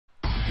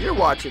You're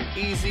watching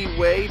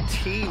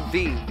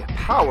EZWAYTV,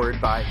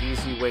 powered by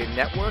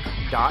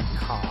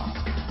EZWAYNetwork.com.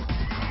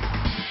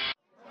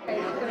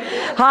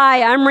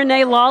 Hi, I'm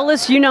Renee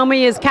Lawless. You know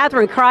me as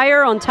Catherine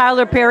Cryer on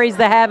Tyler Perry's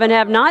The Have and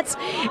Have-Nots.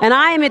 And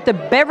I am at the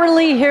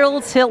Beverly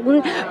Hills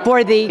Hilton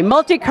for the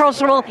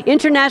Multicultural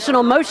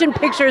International Motion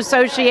Picture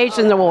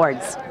Association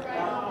Awards.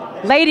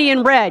 Lady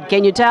in red,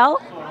 can you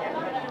tell?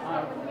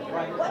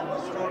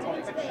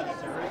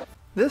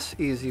 This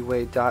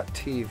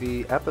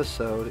EZWay.TV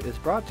episode is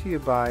brought to you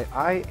by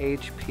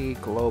IHP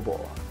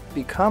Global.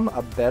 Become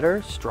a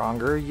better,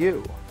 stronger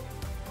you.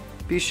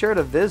 Be sure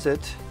to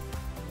visit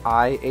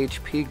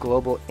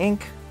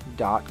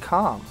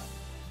ihpglobalinc.com.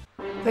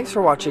 Thanks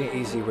for watching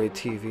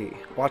EZWayTV.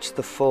 Watch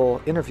the full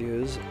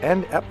interviews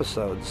and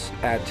episodes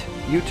at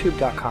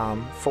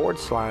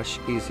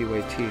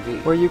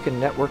youtube.com/EZWayTV, where you can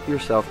network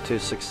yourself to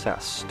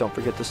success. Don't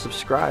forget to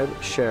subscribe,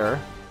 share,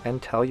 and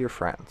tell your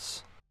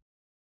friends.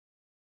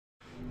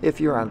 If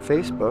you're on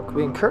Facebook,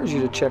 we encourage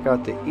you to check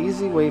out the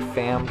EZWay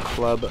Fam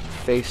Club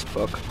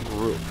Facebook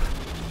group.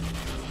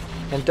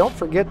 And don't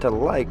forget to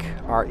like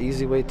our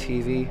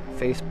EZWayTV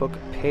Facebook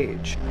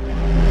page.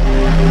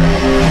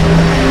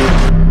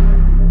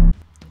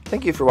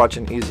 Thank you for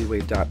watching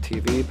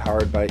EZWay.TV,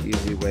 powered by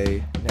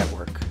EZWay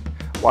Network.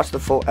 Watch the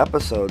full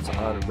episodes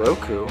on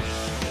Roku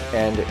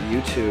and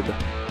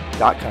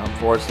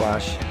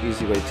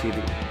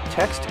youtube.com/EZWayTV.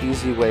 Text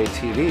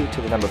EZWayTV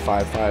to the number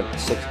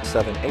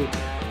 55678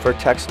 for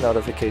text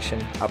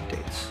notification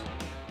updates.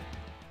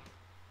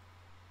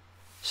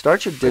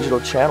 Start your digital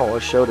channel or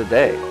show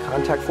today.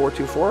 Contact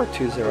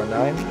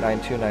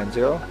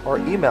 424-209-9290 or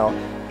email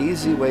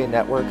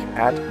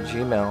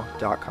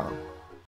EZWayNetwork@gmail.com.